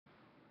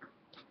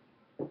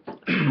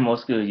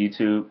Most good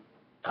YouTube.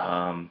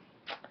 Um,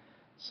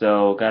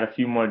 so got a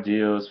few more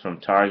deals from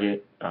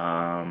Target,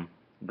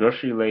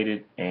 grocery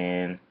related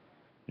and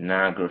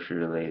non-grocery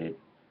related.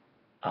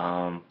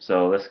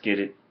 So let's get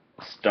it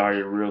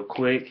started real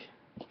quick.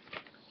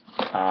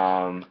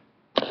 Um,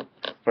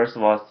 First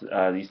of all,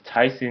 these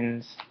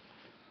Tyson's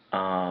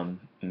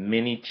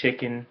mini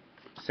chicken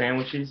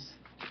sandwiches.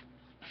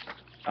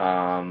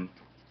 Um,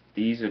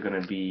 these are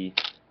gonna be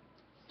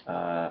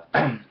uh,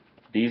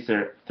 these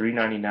are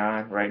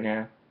 $3.99 right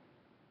now.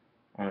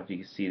 I don't know if you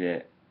can see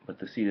that, but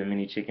to see the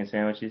mini chicken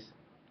sandwiches,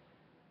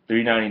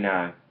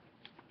 $3.99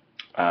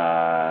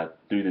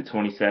 through the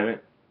 27th,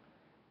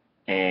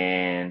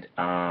 and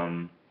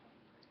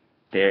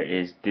there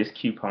is this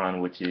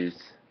coupon which is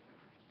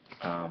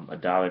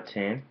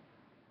 $1.10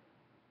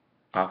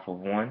 off of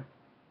one.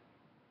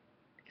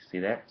 You see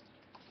that?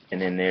 And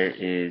then there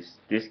is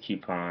this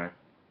coupon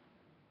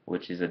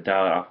which is $1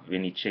 off of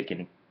any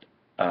chicken,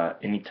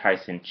 any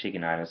Tyson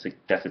chicken item. So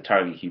that's a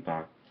Target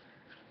coupon.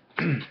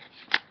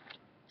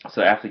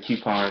 So after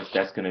coupons,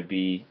 that's going to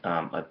be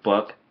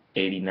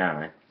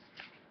 $1.89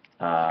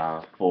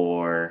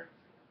 for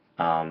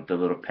the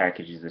little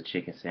packages of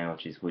chicken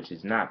sandwiches, which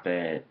is not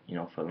bad,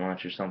 for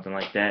lunch or something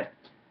like that.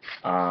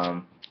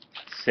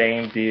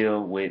 Same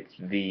deal with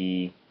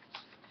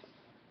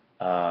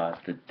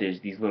there's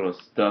these little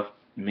stuffed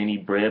mini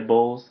bread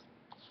bowls.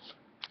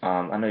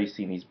 I know you've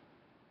seen these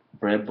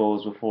bread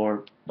bowls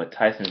before, but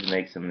Tyson's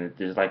makes them.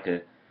 There's like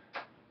a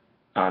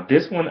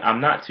this one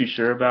I'm not too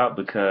sure about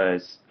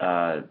because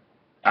I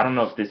don't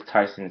know if this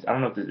Tyson's. I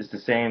don't know if it's the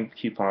same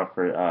coupon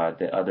for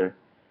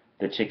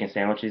the chicken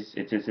sandwiches.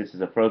 This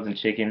is a frozen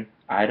chicken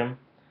item.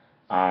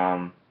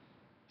 Um,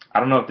 I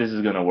don't know if this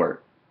is gonna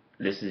work.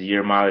 This is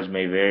your mileage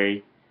may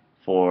vary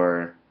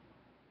for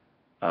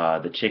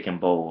the chicken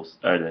bowls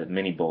or the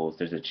mini bowls.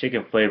 There's a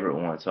chicken flavored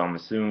one, so I'm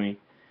assuming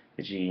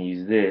that you can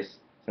use this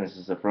since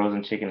it's a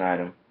frozen chicken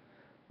item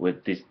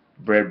with this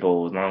bread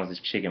bowl as long as it's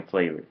chicken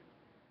flavored.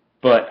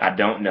 But I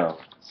don't know,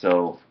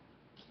 so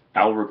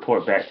I'll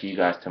report back to you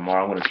guys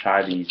tomorrow. I'm gonna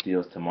try these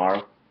deals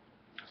tomorrow.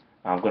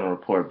 I'm gonna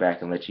report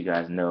back and let you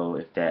guys know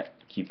if that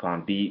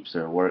coupon beeps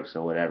or works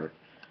or whatever.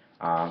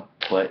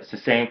 But it's the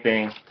same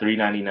thing,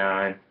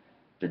 $3.99,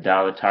 the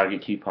dollar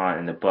Target coupon,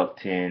 and the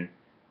 $1.10,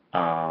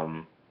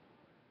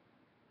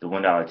 the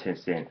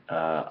 $1.10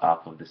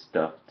 off of the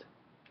stuffed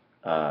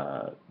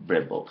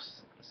bread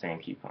bowls. Same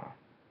coupon.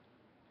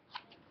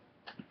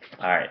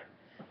 All right,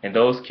 and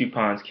those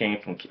coupons came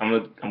from.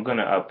 I'm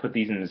gonna put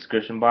these in the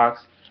description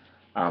box,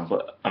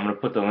 but I'm gonna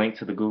put the link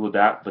to the Google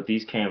Doc. But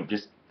these came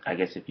just, I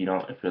guess if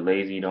you're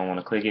lazy, you don't want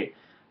to click it.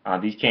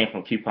 These came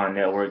from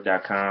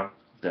CouponNetwork.com.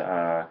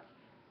 The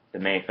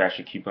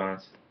manufacturer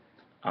coupons.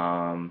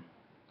 Um,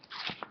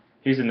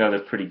 Here's another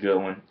pretty good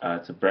one.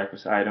 It's a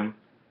breakfast item.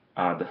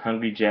 The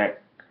Hungry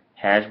Jack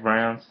hash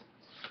browns.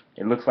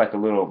 It looks like a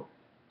little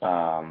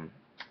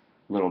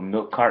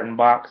milk carton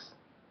box.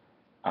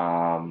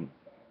 Um,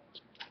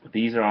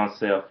 these are on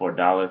sale for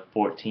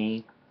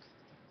 $1.14.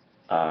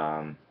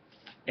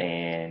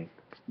 And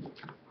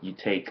you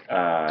take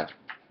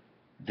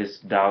this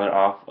dollar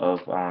off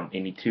of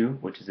any two,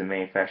 which is a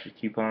manufacturer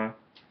coupon,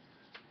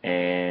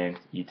 and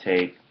you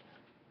take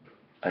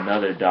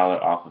another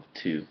dollar off of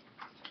two,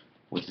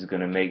 which is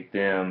going to make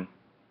them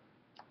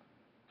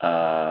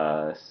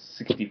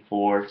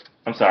 64.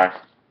 I'm sorry,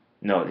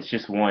 no, it's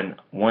just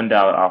 $1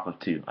 off of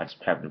two. I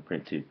just happened to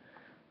print two,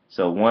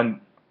 so $1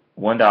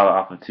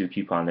 off of two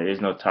coupon. There is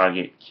no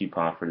Target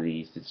coupon for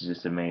these. This is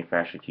just a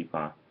manufacturer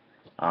coupon.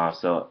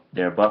 So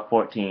they're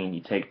 $1.14.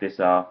 You take this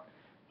off.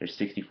 There's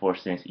 64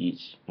 cents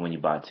each when you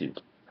buy two.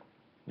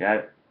 Got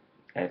it?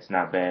 That's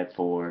not bad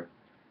for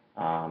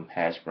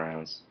hash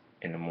browns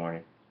in the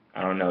morning.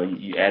 I don't know.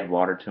 You add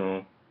water to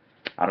them.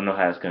 I don't know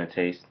how it's gonna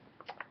taste.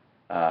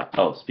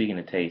 Oh, speaking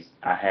of taste,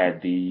 I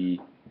had the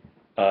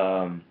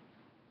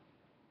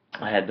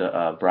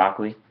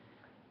broccoli.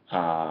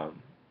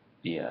 Um,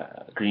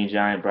 Green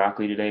Giant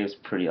broccoli today. It was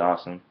pretty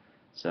awesome.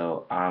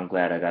 So I'm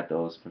glad I got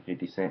those for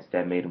 50 cents.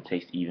 That made them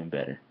taste even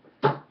better.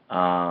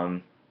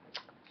 Um,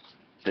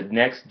 the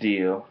next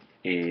deal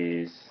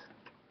is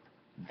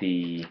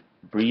the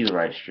Breathe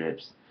Right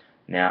strips.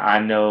 Now I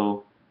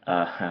know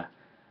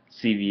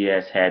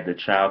CVS had the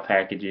trial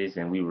packages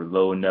and we were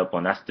loading up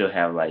on. I still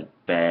have like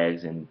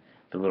bags and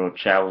the little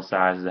travel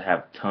sizes. I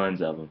have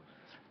tons of them,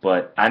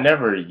 but I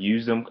never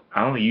use them.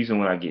 I only use them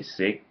when I get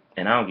sick,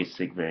 and I don't get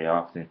sick very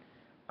often.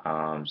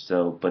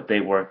 But they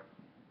work.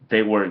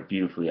 They work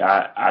beautifully.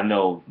 I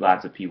know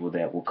lots of people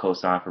that will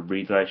co-sign for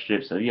Breathe Right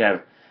strips. So if you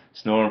have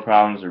snoring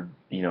problems or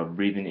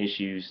breathing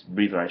issues,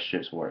 Breathe Right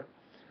strips work,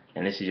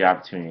 and this is your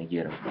opportunity to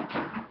get them.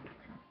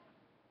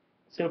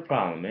 What's your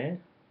problem, man?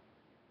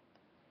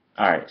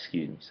 All right,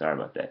 excuse me. Sorry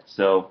about that.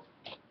 So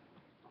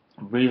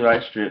Breathe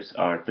Right strips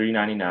are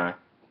 $3.99.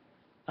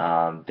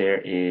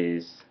 There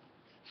is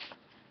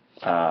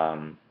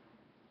um,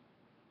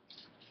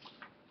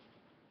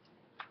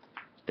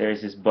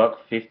 there's this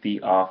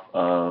 $1.50 off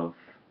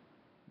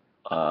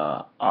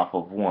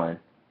of one,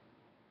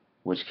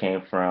 which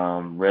came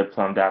from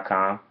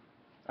RedPlum.com.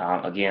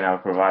 Again, I'll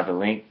provide the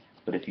link,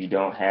 but if you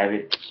don't have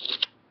it,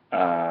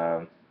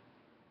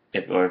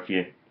 if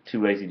you're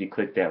too lazy to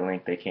click that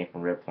link, they came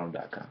from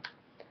redplum.com.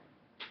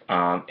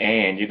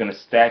 And you're going to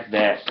stack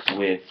that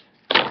with,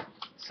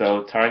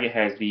 so Target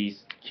has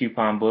these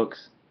coupon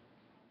books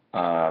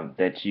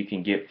that you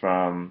can get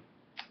from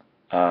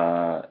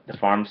the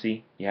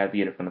pharmacy. You have to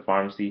get it from the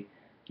pharmacy.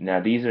 Now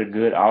these are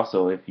good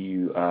also if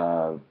you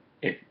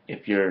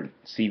if your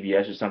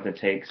CVS or something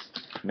takes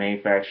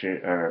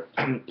manufactured or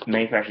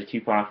manufactured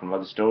coupon from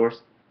other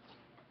stores.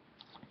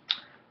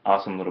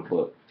 Awesome little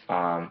book.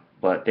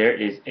 But there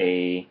is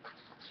a,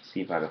 let's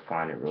see if I can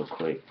find it real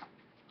quick.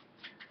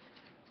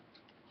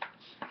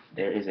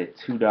 There is a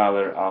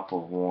 $2 off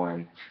of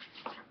one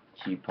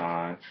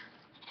coupon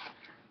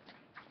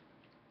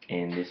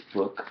in this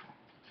book.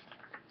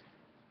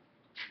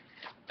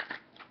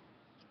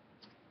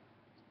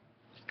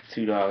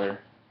 $2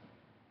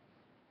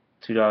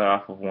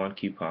 off of one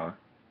coupon,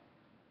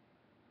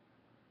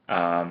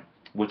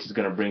 which is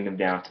going to bring them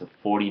down to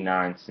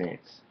 49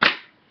 cents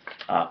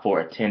for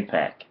a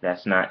 10-pack.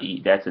 That's not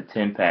that's a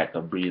 10-pack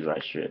of Breathe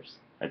Right strips,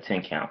 a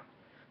 10 count.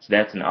 So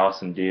that's an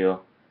awesome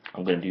deal.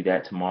 I'm going to do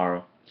that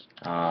tomorrow.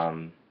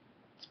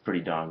 It's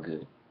pretty darn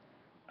good.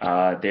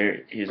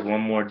 Here's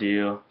one more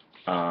deal.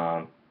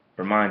 Go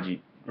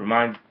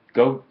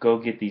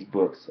get these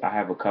books. I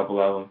have a couple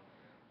of them.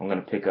 I'm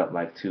gonna pick up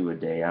like 2 a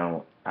day. I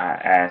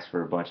asked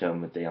for a bunch of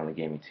them, but they only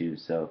gave me 2,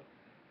 so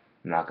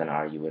I'm not gonna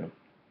argue with them.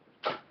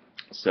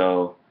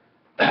 So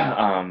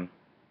the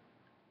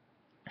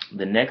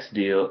next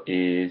deal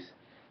is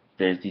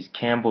there's these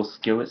Campbell's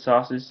skillet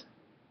sauces.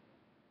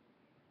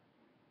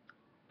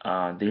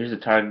 There's a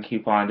Target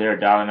coupon. They're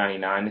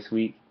 $1.99 this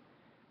week.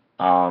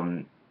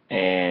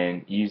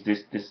 And use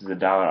this. This is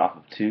 $1 off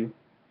of 2.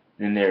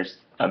 Then there's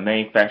a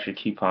manufacturer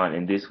coupon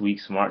in this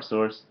week's Smart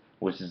Source,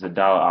 which is $1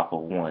 off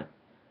of 1.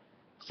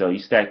 So you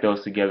stack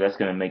those together, that's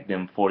going to make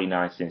them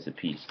 49 cents a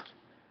piece.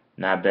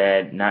 Not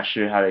bad. Not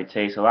sure how they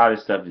taste. A lot of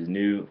this stuff is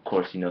new. Of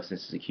course, you know,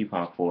 since it's a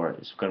coupon for it,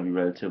 it's going to be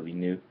relatively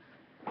new.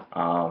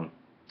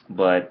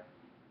 But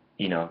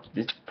you know,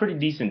 it's pretty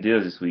decent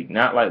deals this week.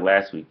 Not like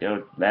last week.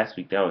 Last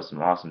week there was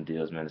some awesome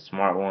deals, man. The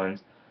smart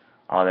ones,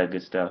 all that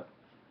good stuff.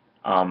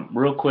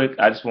 Real quick,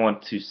 I just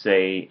want to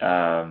say,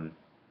 I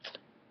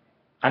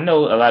know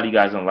a lot of you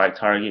guys don't like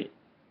Target,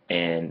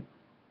 and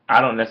I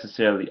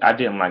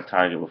didn't like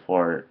Target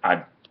before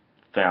I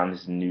found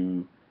this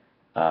new,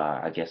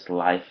 I guess,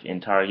 life in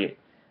Target.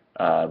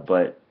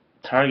 But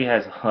Target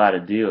has a lot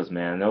of deals,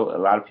 man. I know a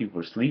lot of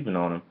people are sleeping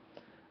on them.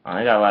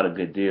 They got a lot of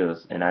good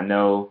deals, and I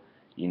know,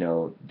 you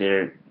know,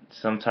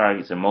 some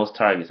Targets or most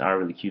Targets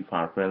aren't really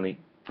coupon friendly.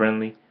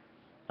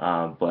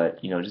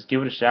 But you know, just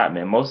give it a shot,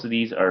 man. Most of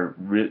these are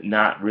you're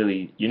not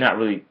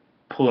really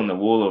pulling the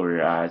wool over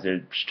your eyes.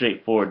 They're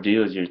straightforward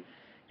deals.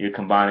 You're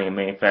combining a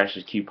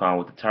manufacturer's coupon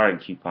with a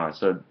Target coupon,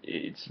 so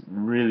it's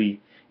really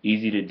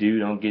easy to do.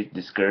 Don't get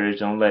discouraged.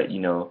 Don't let,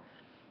 you know,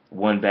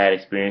 one bad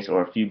experience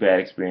or a few bad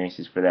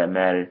experiences, for that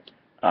matter,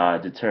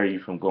 deter you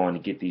from going to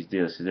get these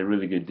deals, because they're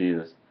really good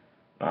deals.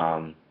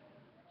 Yeah,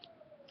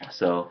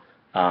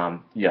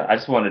 I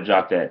just wanted to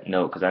drop that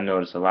note because I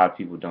noticed a lot of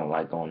people don't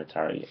like going to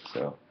Target.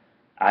 So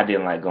I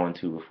didn't like going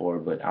to before,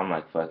 but I'm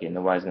like, fuck it,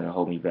 nobody's gonna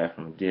hold me back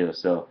from a deal.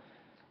 So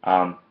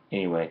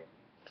anyway.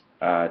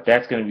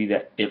 That's going to be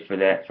it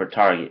for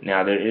Target.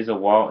 Now here's a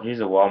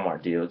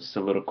Walmart deal. Just a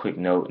little quick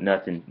note,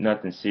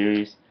 nothing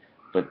serious,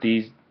 but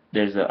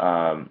there's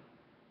a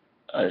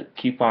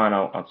coupon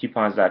on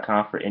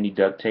coupons.com for any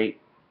duct tape,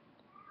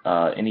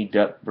 any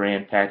duct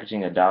brand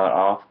packaging, $1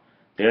 off.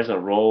 There's a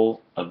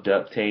roll of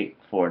duct tape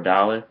for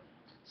 $1,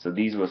 so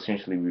these will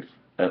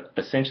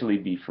essentially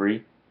be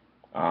free,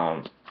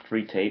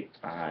 free tape.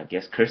 I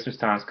guess Christmas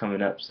time's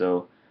coming up,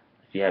 so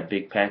if you have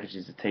big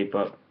packages to tape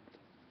up.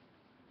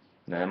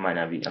 Now, it might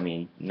not be, I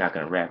mean, you're not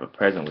going to wrap a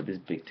present with this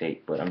big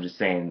tape, but I'm just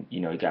saying,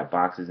 you know, you got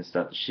boxes and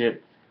stuff to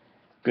ship.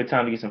 Good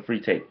time to get some free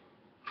tape.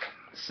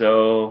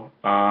 So,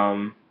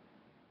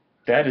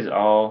 that is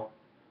all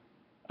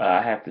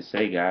I have to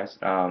say, guys.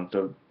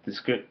 The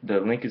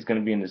link is going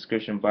to be in the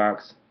description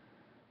box.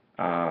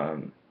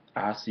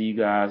 I'll see you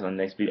guys on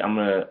the next video. I'm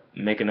going to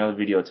make another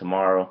video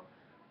tomorrow,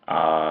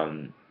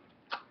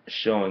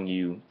 showing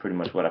you pretty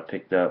much what I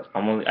picked up.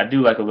 I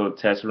do like a little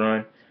test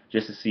run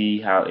just to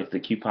see if the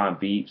coupon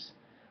beeps,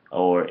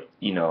 or,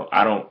 you know,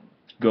 I don't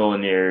go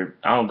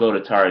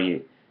to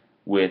Target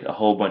with a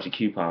whole bunch of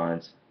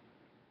coupons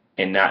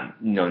and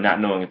not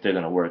knowing if they're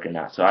going to work or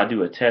not. So I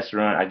do a test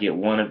run. I get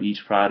 1 of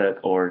each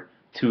product or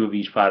 2 of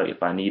each product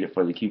if I need it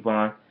for the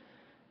coupon,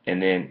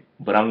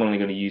 but I'm only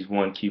going to use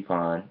 1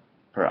 coupon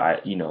per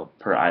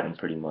item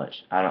pretty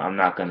much. I'm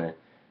not going to,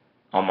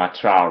 on my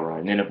trial run.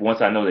 And then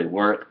once I know they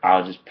work,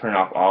 I'll just print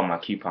off all my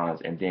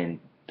coupons and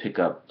then pick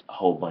up a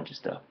whole bunch of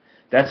stuff.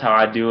 That's how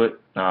I do it.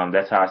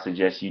 That's how I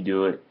suggest you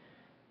do it.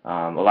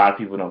 A lot of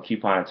people don't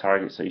coupon at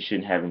Target, so you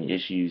shouldn't have any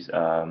issues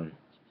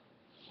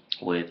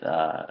with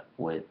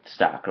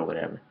stock or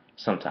whatever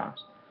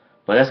sometimes.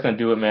 But that's gonna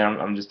do it,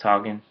 man. I'm just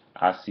talking.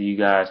 I'll see you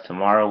guys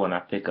tomorrow when I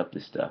pick up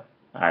this stuff.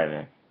 All right,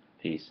 man.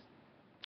 Peace.